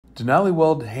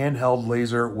DenaliWeld handheld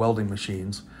laser welding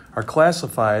machines are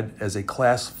classified as a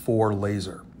Class 4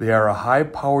 laser. They are a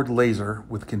high-powered laser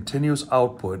with continuous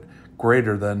output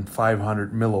greater than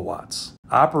 500 milliwatts.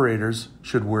 Operators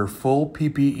should wear full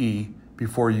PPE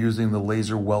before using the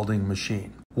laser welding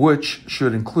machine, which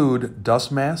should include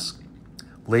dust masks,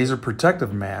 laser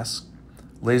protective masks,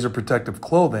 laser protective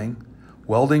clothing,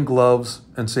 welding gloves,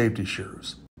 and safety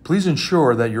shoes. Please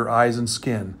ensure that your eyes and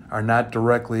skin are not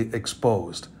directly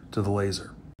exposed to the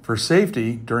laser. For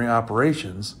safety during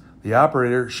operations, the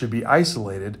operator should be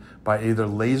isolated by either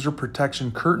laser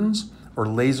protection curtains or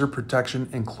laser protection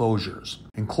enclosures.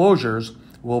 Enclosures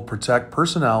will protect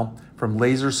personnel from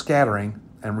laser scattering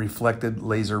and reflected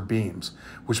laser beams,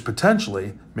 which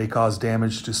potentially may cause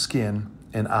damage to skin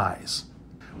and eyes.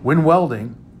 When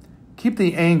welding, keep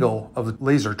the angle of the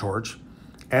laser torch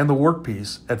and the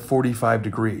workpiece at 45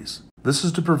 degrees. This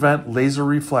is to prevent laser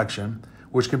reflection,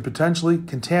 which can potentially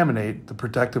contaminate the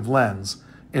protective lens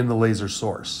in the laser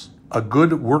source. A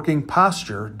good working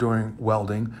posture during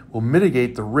welding will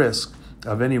mitigate the risk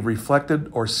of any reflected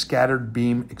or scattered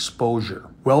beam exposure.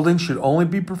 Welding should only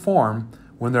be performed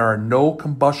when there are no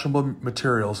combustible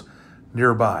materials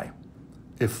nearby.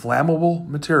 If flammable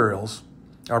materials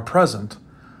are present,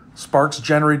 sparks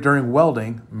generated during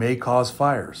welding may cause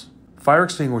fires. Fire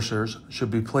extinguishers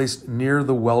should be placed near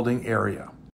the welding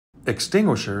area.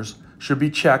 Extinguishers should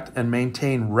be checked and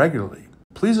maintained regularly.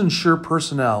 Please ensure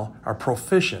personnel are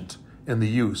proficient in the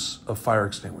use of fire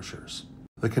extinguishers.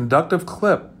 The conductive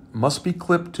clip must be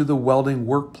clipped to the welding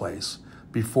workplace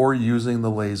before using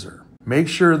the laser. Make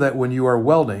sure that when you are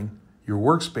welding, your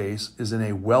workspace is in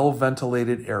a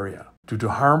well-ventilated area. Due to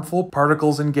harmful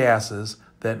particles and gases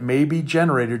that may be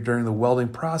generated during the welding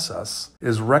process, it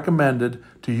is recommended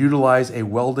to utilize a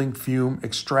welding fume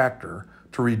extractor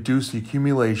to reduce the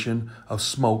accumulation of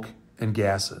smoke and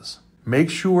gases. Make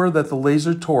sure that the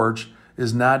laser torch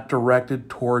is not directed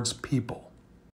towards people.